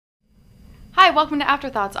Hi, welcome to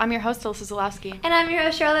Afterthoughts. I'm your host, Alyssa Zalowski. And I'm your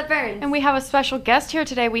host, Charlotte Burns. And we have a special guest here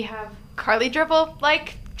today. We have Carly Dribble,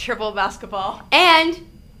 like triple basketball. And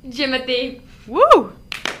Jimothy. Woo!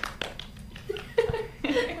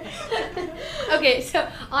 Okay, so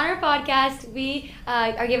on our podcast, we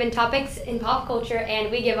are given topics in pop culture,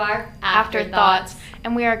 and we give our afterthoughts.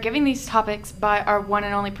 And we are giving these topics by our one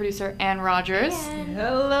and only producer, Ann Rogers.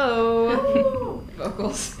 Hello.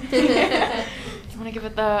 Vocals. You want to give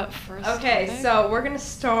it the first Okay, topic? so we're going to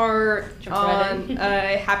start on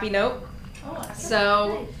a happy note.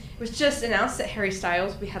 So it was just announced that Harry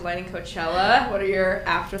Styles will be headlining Coachella. What are your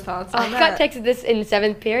afterthoughts on I that? got texted this in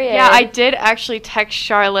 7th period. Yeah, I did actually text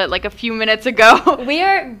Charlotte like a few minutes ago. We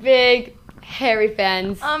are big Harry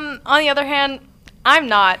fans. On the other hand, I'm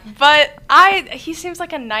not, but he seems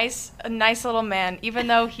like a nice little man, even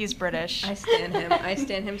though he's British. I stand him. I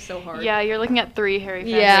stand him so hard. Yeah, you're looking at 3 Harry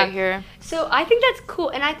fans Yeah. right here. So I think that's cool,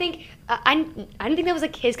 and I think I didn't think that was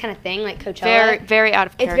like his kind of thing, like Coachella. Very, very out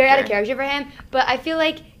of character. It's very out of character for him, but I feel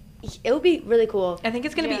like it would be really cool. I think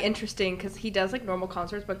it's going to Yeah. be interesting because he does like normal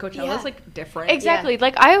concerts, but Coachella's Yeah. like different. Exactly.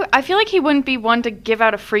 Like, I feel like he wouldn't be one to give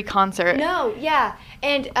out a free concert. No, yeah,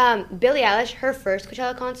 and Billie Eilish, her first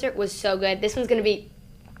Coachella concert was so good. This one's gonna be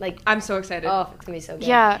like, I'm so excited. oh, it's gonna be so good.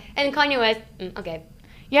 Yeah. And Kanye West, okay.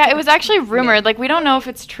 Yeah, it was actually rumored. Like, we don't know if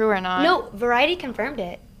it's true or not. No, Variety confirmed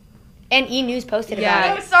it, and E! News posted Yeah.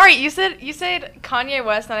 about Oh, sorry, you said Kanye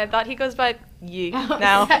West, and I thought he goes by Ye it.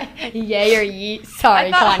 now. Yay or yeet? Sorry,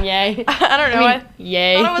 I thought- Kanye. I don't know. I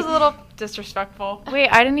Yay. thought it was a little disrespectful. Wait,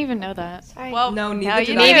 I didn't even know that. Sorry. Well, No, now neither you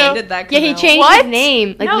did do. I. Needed that yeah, he Canelo. changed What? his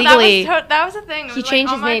name, like no, legally. that was the thing. It was, He like,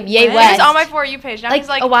 changed on his my- name, Ye It West. was on my For You page. Now like he's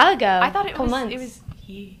like a while ago. I thought it couple was months. it was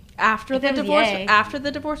Ye. After the It was divorce? Ye. After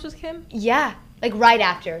the divorce was Kim? Yeah, like right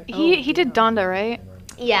after. He did Donda, right?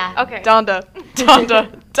 Yeah. Okay. Donda.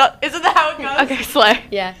 Isn't that how it goes? Okay, slay.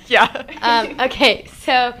 Yeah. Yeah. Okay,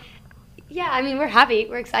 so yeah, I mean we're happy,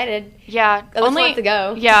 we're excited. Yeah. Alyssa wants to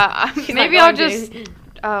go. Yeah. She's Maybe not I'll going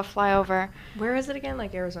just fly over. Where is it again?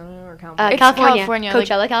 Like Arizona or California? It's California, like-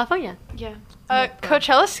 Coachella, California. Yeah.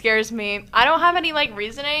 Coachella scares me. I don't have any like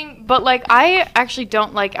reasoning. But like, I actually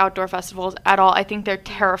don't like outdoor festivals at all. I think they're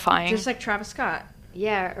terrifying. Just like Travis Scott.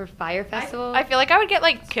 Yeah, or Fire Festival. I feel like I would get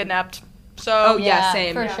like kidnapped. So Oh, yeah,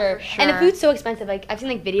 same. For Yeah, sure. for And the sure. food's so expensive. Like I've seen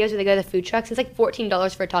like videos where they go to the food trucks. It's like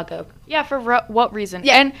 $14 for a taco. Yeah, for what reason?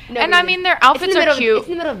 Yeah, and no and I reason. mean their It's in outfits the middle are cute. It's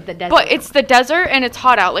in the middle of the desert. But it's the desert and it's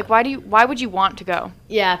hot out. Like, why would you want to go?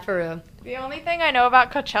 yeah, for real. the only thing I know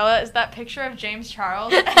about Coachella is that picture of James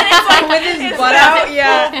Charles. And it's like With his it's butt out, out,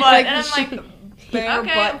 yeah. full butt, Like, and I'm like, bare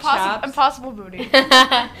okay, butt impossible, chaps. impossible booty.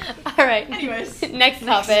 All right. Anyways. Next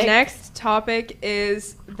topic. Next topic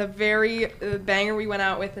is the very banger we went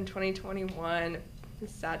out with in 2021, the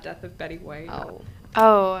sad death of Betty White. Oh.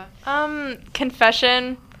 Oh.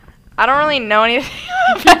 Confession. I don't really know anything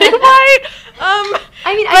about Betty White.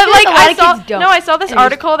 I mean, I But feel like like a lot I of saw, kids don't. no, I saw this And they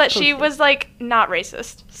article that just she post it. was like not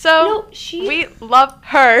racist. So No, she- we love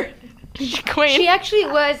her, queen. She actually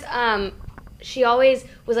was. She always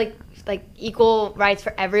was like equal rights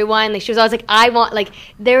for everyone. Like she was always like, I want like.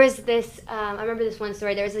 There was this. I remember this one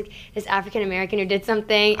story. There was like this African American who did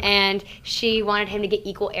something, and she wanted him to get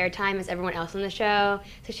equal airtime as everyone else on the show.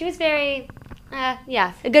 So she was very,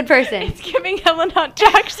 yeah, a good person. It's giving Helen Hunt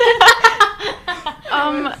Jackson.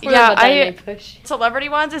 We're Yeah, about that in a push. Celebrity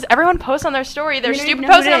ones is everyone posts on their story their You don't stupid even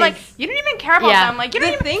know posts, who and it I'm like, is. you don't even care about Yeah. them. Like, you The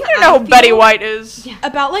don't even thing you don't know I who Betty feel- White is. Yeah.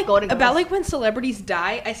 About like Golden Girls. when celebrities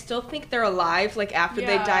die, I still think they're alive like after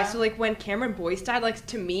they Yeah. die. So like when Cameron Boyce died, like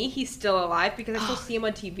to me he's still alive because I still see him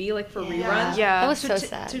on TV like for reruns. Yeah. That was so to,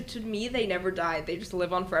 sad. To me they never died. They just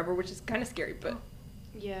live on forever, which is kind of scary, but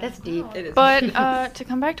Yeah. That's deep. it is. But to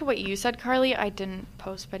come back to what you said, Carly, I didn't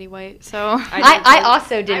post Betty White, so I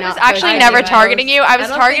also did I not. was actually post never Betty White. targeting you. I was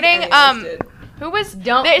don't think targeting any of us did. who was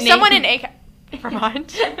Don't there's name- someone in A. Never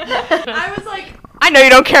mind. I was like, I know you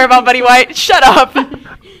don't care about Betty White. Shut up.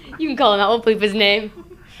 You can call him out. We'll bleep his name.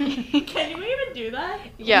 Can you even do that?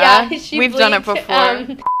 yeah, she we've done it bleeped,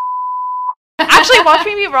 before. Actually, watch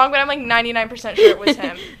me be wrong, but I'm like 99% sure it was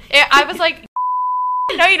him. I was like,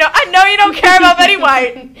 I know you don't care about Betty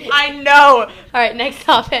White. I know. All right, next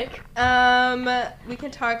topic. We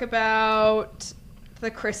can talk about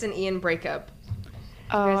the Chris and Ian breakup.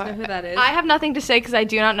 You guys know Oh, who that is? I have nothing to say because I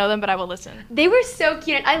do not know them, but I will listen. They were so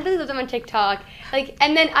cute. I literally loved them on TikTok. Like,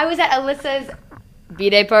 and then I was at Alyssa's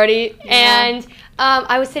B-Day party, and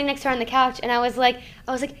I was sitting next to her on the couch, and I was like,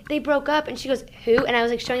 they broke up, and she goes, who? And I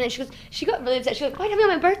was like showing that, she got really upset. She goes, why did I have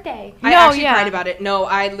me on my birthday? I No, actually yeah. cried about it. No,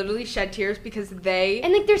 I literally shed tears because they...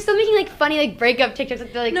 And like they're still making like funny like breakup TikToks,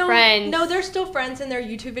 like they're like friends. No, they're still friends, and their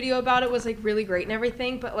YouTube video about it was like really great and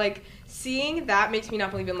everything. But like seeing that makes me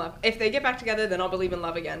not believe in love. If they get back together, then I'll believe in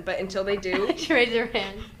love again. But until they do, She raised her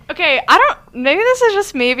hand. Okay, maybe this is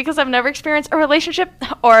just me because I've never experienced a relationship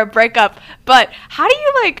or a breakup, but how do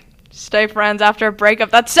you, like, stay friends after a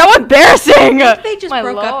breakup? That's so embarrassing! I think they just My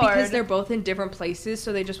broke up Lord. because they're both in different places,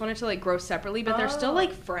 so they just wanted to, like, grow separately, but they're still,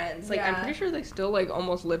 like, friends. Like, I'm Yeah. pretty sure they still, like,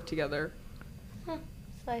 almost live together.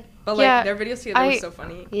 It's like, But, like, Yeah, their videos together I- was so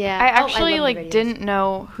funny. yeah. I Oh, actually, love the like, videos. didn't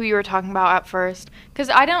know who you were talking about at first, because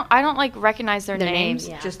I don't, like, recognize their names.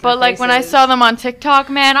 Yeah. Just But, their like, when I faces. saw them on TikTok,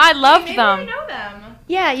 man, I loved Maybe I them. know them.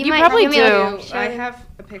 Yeah, you You might probably give me do. a- I have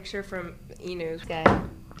a picture from E-News. Okay.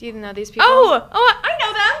 Do you know these people? Oh, I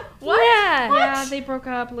know them. What? Yeah. What? Yeah, they broke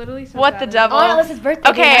up. Literally so What the sad. devil? Oh, Alyssa's birthday.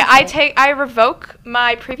 Okay, day, I revoke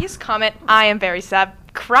my previous comment. I am very sad.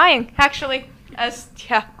 Crying, actually. As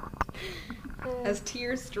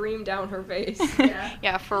tears stream down her face. Yeah.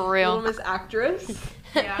 Yeah, for Little real. Miss Actress.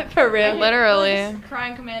 Yeah. For real. Literally.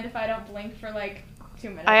 Crying command if I don't blink for like 2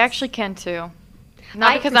 minutes. I actually can too.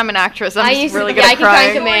 Not I- because I'm an actress. I'm I just used to- really yeah, good I at can cry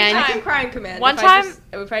crying. command. I can cry in command. One if time-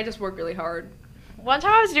 if I just work really hard. One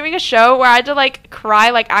time I was doing a show where I had to like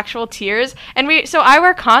cry like actual tears, and so I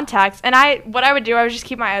wear contacts, and what I would do, I would just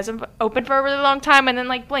keep my eyes open for a really long time and then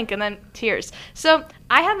like blink and then tears. So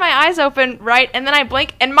I had my eyes open, right, and then I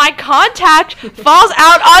blink and my contact falls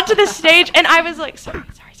out onto the stage, and I was like, sorry.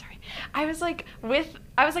 I was like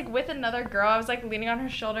with another girl. I was like leaning on her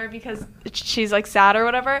shoulder because she's like sad or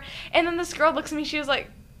whatever, and then this girl looks at me. She was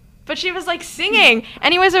like. But she was like singing.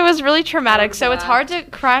 Anyways, it was really traumatic. So it's hard to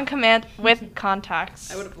cry on command with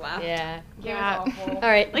contacts. I would have laughed. Yeah. Yeah. It was awful. All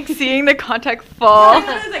right. Like seeing the contact fall.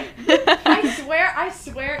 I was like, I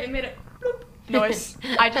swear it made a bloop noise.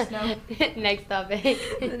 I just know. Next topic.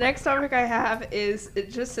 The next topic I have is,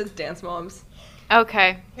 it just says Dance Moms.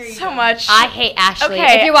 Okay. Here you So go. much. I hate Ashley.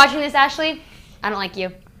 Okay. If you're watching this, Ashley, I don't like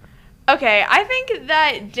you. Okay, I think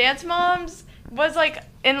that Dance Moms was like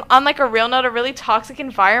on like a real note, a really toxic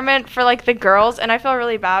environment for like the girls, and I feel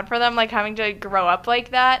really bad for them like having to grow up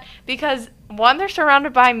like that because one, they're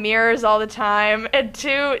surrounded by mirrors all the time, and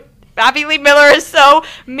two, Abby Lee Miller is so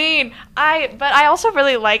mean. But I also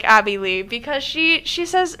really like Abby Lee because she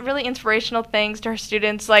says really inspirational things to her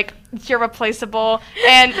students like you're replaceable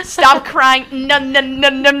and stop crying.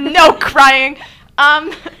 No crying.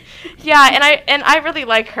 Yeah, and I really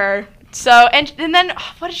like her. So and then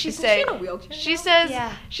what did she Isn't say? she in a wheelchair She now? says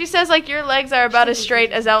Yeah. she says like your legs are about as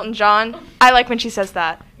straight as Elton John. I like when she says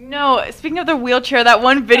that. No, speaking of the wheelchair, that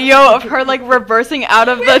one video of her like reversing out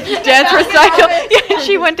of the dance recital. Yeah,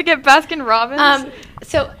 she went to get Baskin Robbins.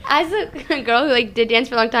 So as a girl who like did dance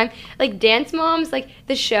for a long time, like Dance Moms, like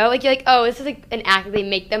the show, like you're like, oh, this is like an act. They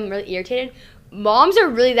make them really irritated. Moms are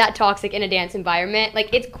really that toxic in a dance environment.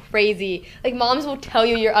 Like, it's crazy. Like, moms will tell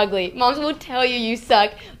you you're ugly. Moms will tell you you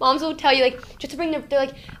suck. Moms will tell you, like, just to bring they're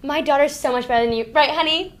like, my daughter's so much better than you. Right,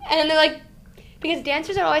 honey? And then they're like, because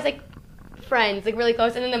dancers are always, like, friends, like, really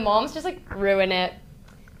close. And then the moms just, like, ruin it.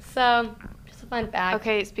 So, just a fun fact.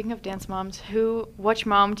 Okay, speaking of Dance Moms, which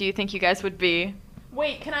mom do you think you guys would be?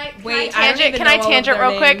 Wait, can I Wait, I don't tangent? even Can I know all of tangent their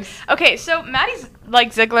real quick? names. Okay, so Maddie's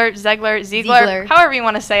like Ziegler, Ziegler. however you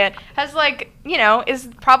want to say it, has like, is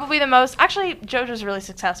probably the most, actually JoJo's really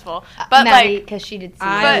successful, but Maddie, like, because she did see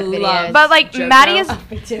I the videos. love but like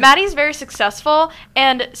JoJo. Me too. Maddie's very successful,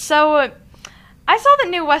 and so I saw the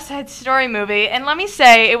new West Side Story movie, and let me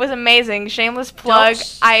say, it was amazing. Shameless plug.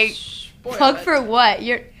 Plug for what?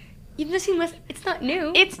 You've just seen West. It's not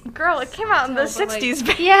new. It came out in the No, but, like-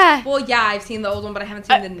 60s. Yeah. Well, yeah, I've seen the old one, but I haven't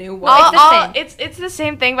seen the new one. It's the same. It's the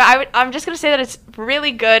same thing, but I'm just gonna say that it's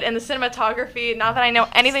really good, and the cinematography. Not that I know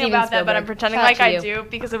anything Steven about that, but I'm Spielberg. pretending Shout out like to I you. do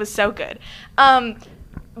because it was so good.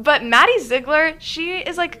 But Maddie Ziegler,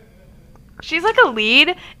 she's like a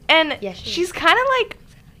lead, and Yeah, she is. she's kind of like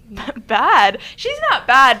bad. She's not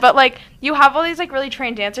bad, but like you have all these like really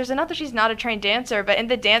trained dancers, and not that she's not a trained dancer, but in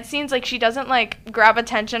the dance scenes, like she doesn't like grab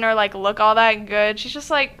attention or like look all that good. She's just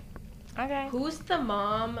like, okay. Who's the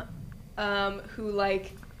mom who,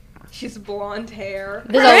 like, she's blonde hair?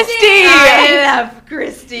 There's a- Christy! I love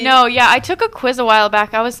Christy. No, yeah, I took a quiz a while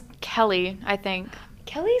back. I was Kelly, I think.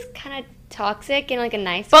 Kelly's kind of toxic in like a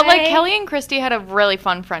nice But way. like Kelly and Christy had a really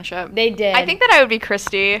fun friendship. They did. I think that I would be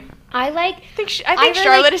Christy. I like. I think I really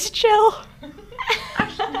Charlotte like- is chill.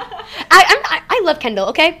 I love Kendall.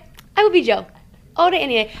 Okay, I would be Joe. All day,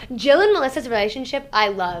 any day. Jill and Melissa's relationship, I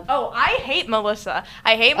love. Oh, I hate Melissa.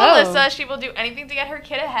 I hate Oh. Melissa. She will do anything to get her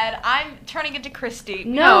kid ahead. I'm turning into Christy.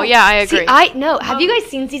 No, yeah, I agree. See, no. Have you guys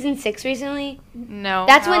seen season 6 recently? No.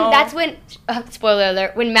 That's No. when. Spoiler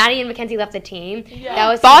alert. When Maddie and Mackenzie left the team. Yeah. That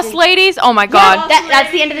was Boss season- ladies? Oh my Yeah, god.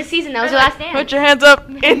 that's the end of the season. That was the last dance. Put your hands up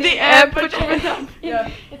in the air. Put your hands up.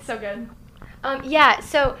 Yeah, it's so good. Yeah,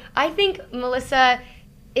 so I think Melissa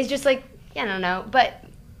is just like, I don't know, but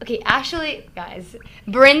okay, Ashley, guys,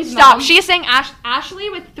 Bryn's Stop. mom. She is saying Ashley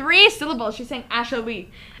with 3 syllables. She's saying Ashley.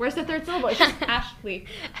 Where's the 3rd syllable? It's just Ashley.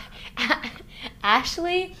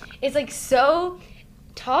 Ashley is like so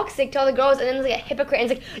toxic to all the girls, and then there's like a hypocrite,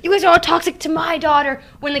 and it's like, you guys are all toxic to my daughter,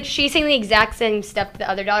 when like she's saying the exact same stuff to the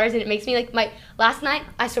other daughters, and it makes me like, last night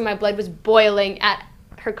I swear my blood was boiling at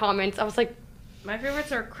her comments. I was like, My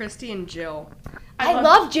favorites are Christy and Jill. I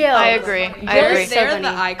love Jill. I agree. They're so funny. the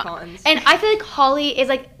icons. And I feel like Holly is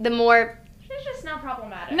like the more, She's just not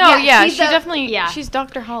problematic. No, Yeah, she definitely. yeah. She's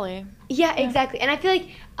Dr. Holly. yeah, exactly. And I feel like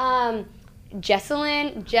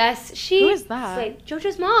Jess, she Who is that? like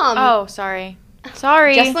JoJo's mom. Oh, sorry.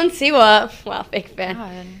 Sorry. Jessalyn Siwa. Wow, big fan.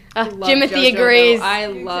 God. I love Jimothy JoJo, agrees. though. I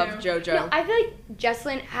love JoJo. No, I feel like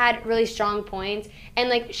Jessalyn had really strong points, and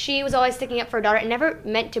like she was always sticking up for her daughter and never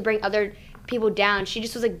meant to bring other people down. She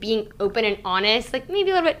just was like being open and honest, like maybe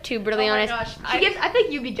a little bit too brutally Oh my honest. gosh, I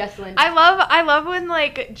think you'd be Jessalyn. I love when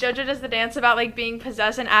like JoJo does the dance about like being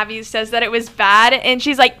possessed and Abby says that it was bad and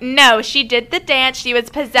she's like, no, she did the dance, she was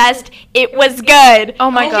possessed, it was good.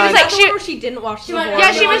 Oh my She god. was like, she, she didn't watch the went- horror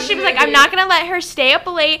yeah, she movie. was like, I'm not gonna let her stay up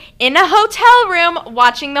late in a hotel room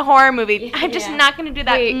watching the horror movie. I'm just Yeah. not gonna do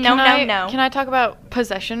that. Wait, no. Can I talk about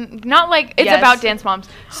possession? Not like it's Yes. about Dance Moms.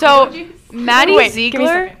 So Maddie Wait, give me a Ziegler.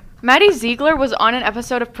 second. Maddie Ziegler was on an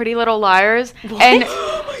episode of Pretty Little Liars,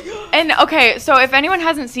 and okay, so if anyone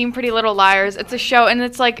hasn't seen Pretty Little Liars, it's a show, and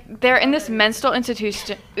it's like they're in this mental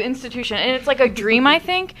institution, and it's like a dream, I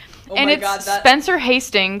think. Oh And my it's God, that- Spencer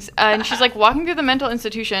Hastings, and she's like walking through the mental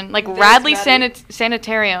institution, like There's Radley Maddie.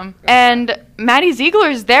 Sanitarium, and Maddie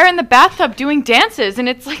Ziegler's there in the bathtub doing dances, and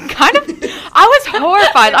it's like kind of, I was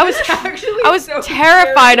horrified. I was so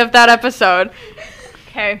terrified of that episode.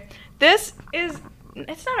 Okay, this is,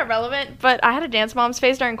 it's not irrelevant, but I had a Dance Moms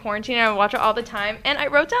phase during quarantine and I would watch it all the time, and I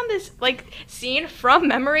wrote down this like scene from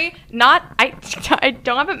memory. I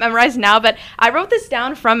don't have it memorized now, but I wrote this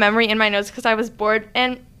down from memory in my notes because I was bored,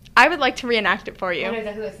 and I would like to reenact it for you. I know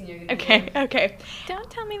exactly what scene you're gonna Okay. Don't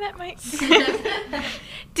tell me that, Mike.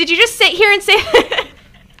 Did you just sit here and say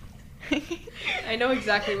I know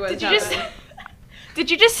exactly what Did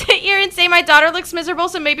you just sit here and say my daughter looks miserable,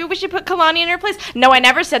 so maybe we should put Kalani in her place? No, I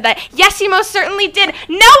never said that. Yes, you most certainly did.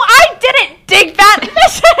 No, I didn't, Digbat.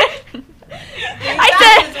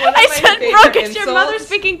 I said, Brooke, it's your mother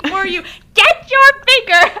speaking for you. Get your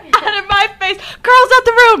finger out of my face. Girls out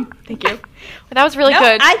the room. Thank you. That was really No,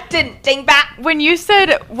 good. I didn't, dingbat. When you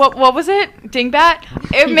said what was it, dingbat?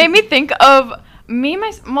 It made me think of me,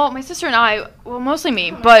 my sister and I. Well, mostly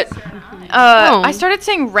me, but I started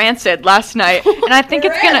saying rancid last night, and I think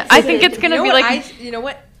it's gonna You know be what like you know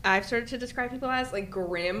what I've started to describe people as, like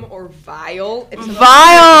grim or vile. If someone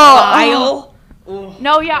vile. Ugh.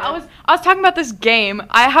 No, yeah, I was talking about this game.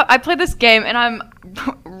 I played this game, and I'm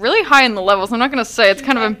really high in the levels. I'm not gonna say, it's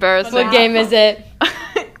kind of embarrassing. What game is it?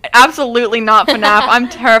 Absolutely not FNAF. I'm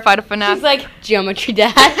terrified of FNAF. She's like Geometry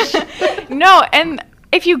Dash. No, and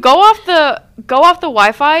if you go off the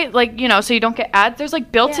Wi-Fi, like, you know, so you don't get ads, there's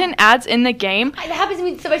like built-in ads in the game. That happens to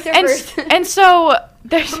me to my And servers. and so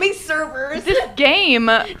there's How many servers? this game,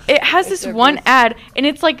 it has this one ad, and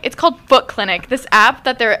it's called Foot Clinic, this app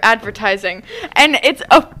that they're advertising, and it's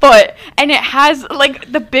a foot, and it has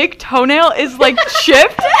like the big toenail is like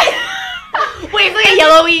chipped. Wait, it's like a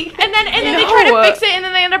yellowy. And then they try to No. fix it, and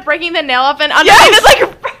then they end up breaking the nail off, and underneath Yes!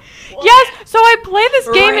 it's like... Yes, so I play this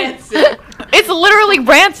game. Rancid. It's literally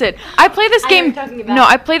rancid. I play this I know game. what you're talking about. No,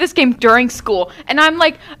 I play this game during school, and I'm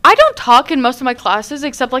like, I don't talk in most of my classes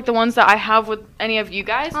except like the ones that I have with any of you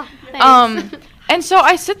guys. Oh, thanks. And so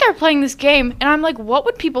I sit there playing this game, and I'm like, what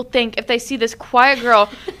would people think if they see this quiet girl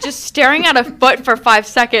just staring at a foot for 5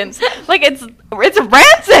 seconds? Like it's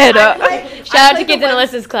rancid. Shout out to kids in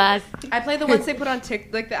Alyssa's class. I play the ones they put on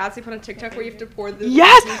TikTok, like the ads they put on TikTok where you have to pour the.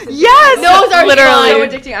 Yes, Those are literally. So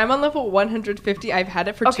addicting. I'm on level 150. I've had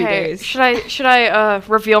it for 2 Okay, days. should I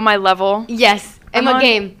reveal my level? Yes. And I'm what on-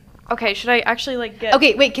 game? Okay, should I actually like get?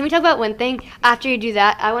 Okay, wait. Can we talk about one thing? After you do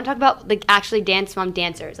that, I want to talk about like actually Dance Mom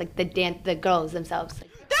dancers, like the girls themselves.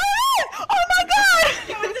 Oh my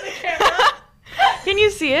god! Can you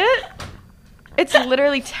see it? It's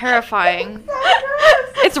literally terrifying.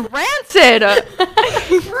 It's rancid.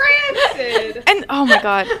 Rancid. And oh my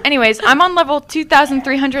god. Anyways, I'm on level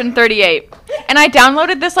 2,338, and I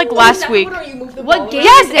downloaded this like last week. What game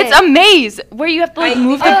Yes, is it? it's a maze where you have to like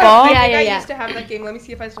move the oh, ball. yeah, I think I yeah. used to have that game. Let me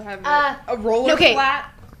see if I still have it. Uh, A roller okay.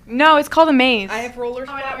 flat. No, it's called a maze. I have roller I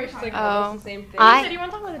know splat, what which is you're like talking almost the same thing. I- Do you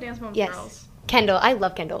want to talk about the Dance Moms Yes. girls? Kendall. I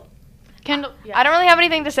love Kendall. Kendall. I don't really have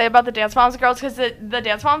anything to say about the Dance Moms girls because the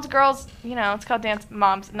Dance Moms girls, you know, it's called Dance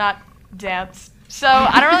Moms, not dance. So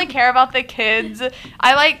I don't really care about the kids.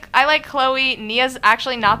 I like Chloe. Nia's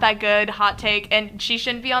actually not that good. Hot take, and she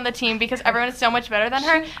shouldn't be on the team because everyone is so much better than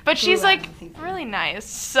her. But she's like really nice.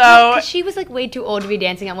 So 'Cause she was like way too old to be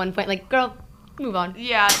dancing at one point. Like, girl, move on.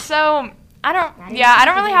 yeah. So I don't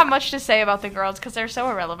really have much to say about the girls because they're so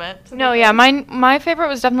irrelevant. No, yeah, my favorite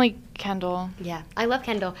was definitely Kendall. Yeah, I love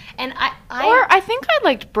Kendall, and Or I think I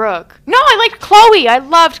liked Brooke. No, I liked Chloe. I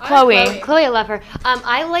loved Chloe. Chloe, I love her.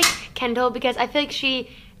 I like Kendall because I feel like she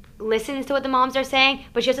listens to what the moms are saying,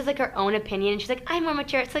 but she just has like her own opinion. She's like, I'm more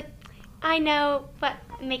mature. It's like, I know, but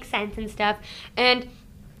it makes sense and stuff. And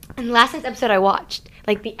in last night's episode I watched,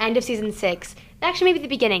 like the end of season 6, actually maybe the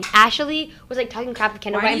beginning, Ashley was like talking crap to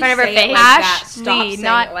Kendall right in front of her face. Ashley,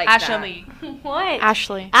 not Ashley. What?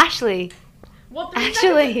 Ashley. Ashley. Well,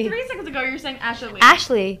 Actually. 3 seconds ago you were saying Ashley.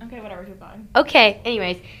 Ashley. Okay, whatever. Keep going. Okay,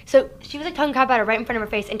 anyways, so she was like talking crap about her right in front of her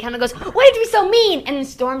face, and Kendall goes, why did you be so mean? And then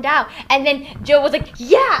stormed out. And then Joe was like,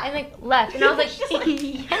 yeah, and like left. And I was like,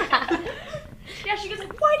 yeah. Yeah, she goes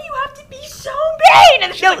like, why do you have to be so mean?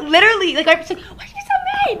 And No, literally, like I was like, why are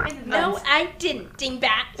you so mean? And No, I didn't,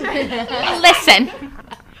 dingbat. Listen.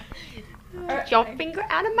 Your finger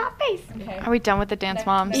out of my face. Okay. Are we done with the dance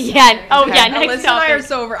moms? Yeah. Oh yeah. Alyssa Next and I are topic.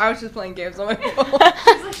 sober. I was just playing games on my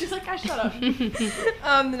phone. she's like, shut up.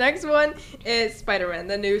 The next one is Spider-Man,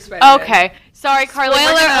 the new Spider-Man. Okay. Sorry, Carly. we're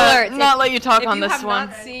Spoiler gonna alert. not let you talk If on you this have one.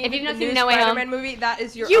 not seen If you've not the seen new No Way Home, Spider-Man movie, that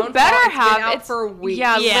is your You own better fault. It's been have. out It's for weeks.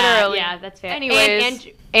 Yeah, literally. Yeah, that's fair. Anyways.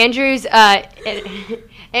 Andrew's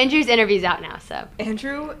Andrew's interview's out now, so.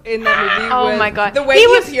 Andrew in that movie Oh was, my God. the way He he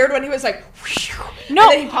was- appeared when he was like, No,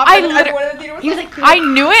 and then he popped I up and lit- everyone in the theater was He was like, like, I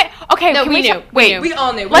knew it. Okay, No, can we we knew. wait. we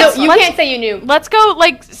all knew. No, Let's- you let's- can't say you knew. Let's go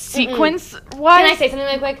like sequence wise. Can I say something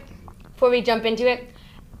really quick before we jump into it?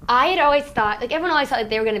 I had always thought, like everyone always thought like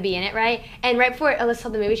they were gonna be in it, right? And right before Alyssa saw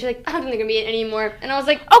the movie, she was like, I don't think they're gonna be in it anymore. And I was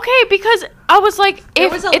like, Okay, because I was like, There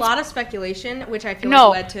if was a it's lot of speculation, which I feel no,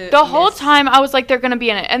 like led to the whole missed- time I was like, they're gonna be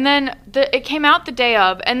in it, and then it came out the day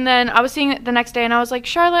of, and then I was seeing it the next day, and I was like,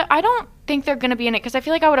 Charlotte, I don't think they're gonna be in it because I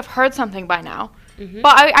feel like I would have heard something by now,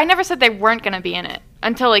 but I never said they weren't gonna be in it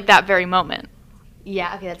until like that very moment.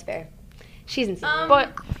 yeah, okay, that's fair. She's insane.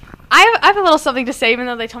 But I have a little something to say, even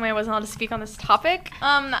though they told me I wasn't allowed to speak on this topic.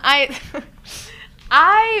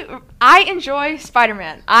 I enjoy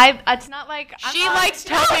Spider-Man. It's not like She likes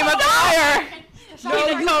Tobey Maguire. She's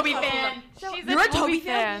a Toby fan. She's You're a Toby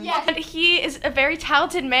fan? Yeah, and he is a very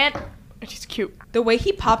talented man. And she's cute. The way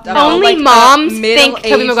he popped up. Only like, moms a think Tobey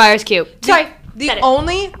middle-aged- Maguire's cute. Sorry.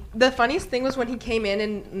 The funniest thing was when he came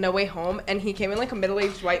in No Way Home, and he came in like a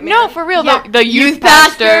middle-aged white man. No, for real, Yeah. the youth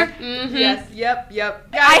pastor. Yes, yep.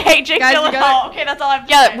 I hate Jake guys, you Gyllenhaal. gotta- Okay, that's all I have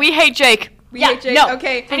to Yeah, say. we hate Jake. We Yeah, hate Jake. no.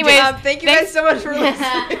 Okay. Anyways, thank you thanks- guys so much for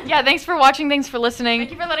listening. Yeah, thanks for watching. Thanks for listening.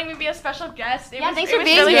 Thank you for letting me be a special guest. Yeah, thanks it for was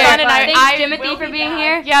being really here. fun, and Thanks, I Timothy, will for be being back.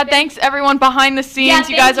 here. Yeah, thanks everyone behind the scenes.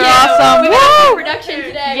 You guys are thank you. awesome. We had a Woo! good production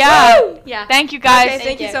today. Yeah. Woo! Yeah. Thank you guys. Okay,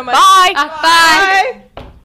 thank you so much. Bye. Bye.